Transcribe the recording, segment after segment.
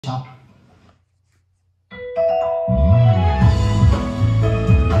岐阜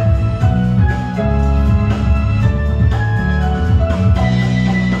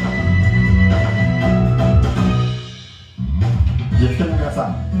県の皆さ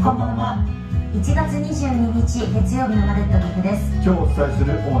ん、こんばんは。1月22日月曜日のまるっと岐阜です。今日お伝えす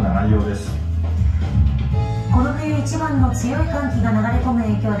る主な内容です。この冬一番の強い寒気が流れ込む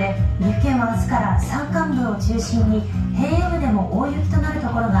影響で、岐阜県は明日から山間部を中心に平野部でも大雪となると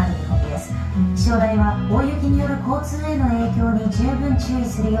ころがある見込みです。気象台は大雪による交通への影響に十分注意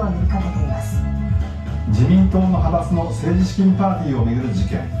するよう呼びかけています。自民党の派閥の政治資金パーティーをめぐる事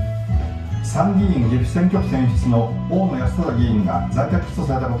件、参議院岐阜選挙区選出の大野康忠議員が在宅起訴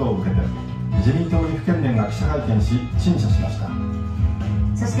されたことを受けて、自民党岐阜県連が記者会見し陳謝しました。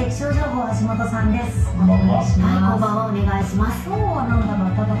そして気象情報橋本さんです。こんばんは。はい、こんばんは、お願いします。今日はなんだろ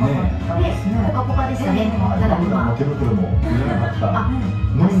う、暖かかったですね。ポカポカでしたね。はい、ただ枕も手袋もいらなかった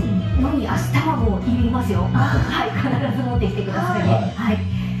のに、明日はもういりますよ。はい、必ず持ってきてくださいね。はい。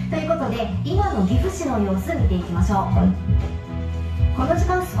ということで、今の岐阜市の様子見ていきましょう。はい、この時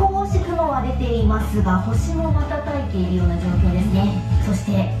間少し雲は出ていますが、星も瞬いているような状況ですね。そし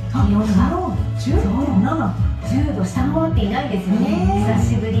て気温が10度下回っていないですよね。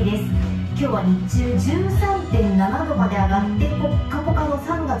久しぶりです。今日は日中13.7度まで上がってポッカポカの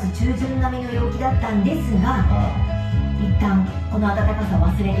3月中旬並みの陽気だったんですが、一旦この暖かさ忘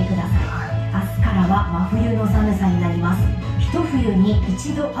れてください。明日からは真冬の寒さになります。一冬に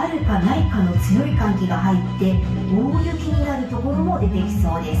一度あるかないかの強い寒気が入って大雪になるところも出てき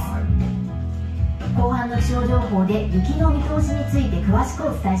そうです。後半の気象情報で雪の見通しについて詳しく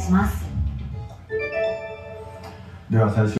お伝えします。では最初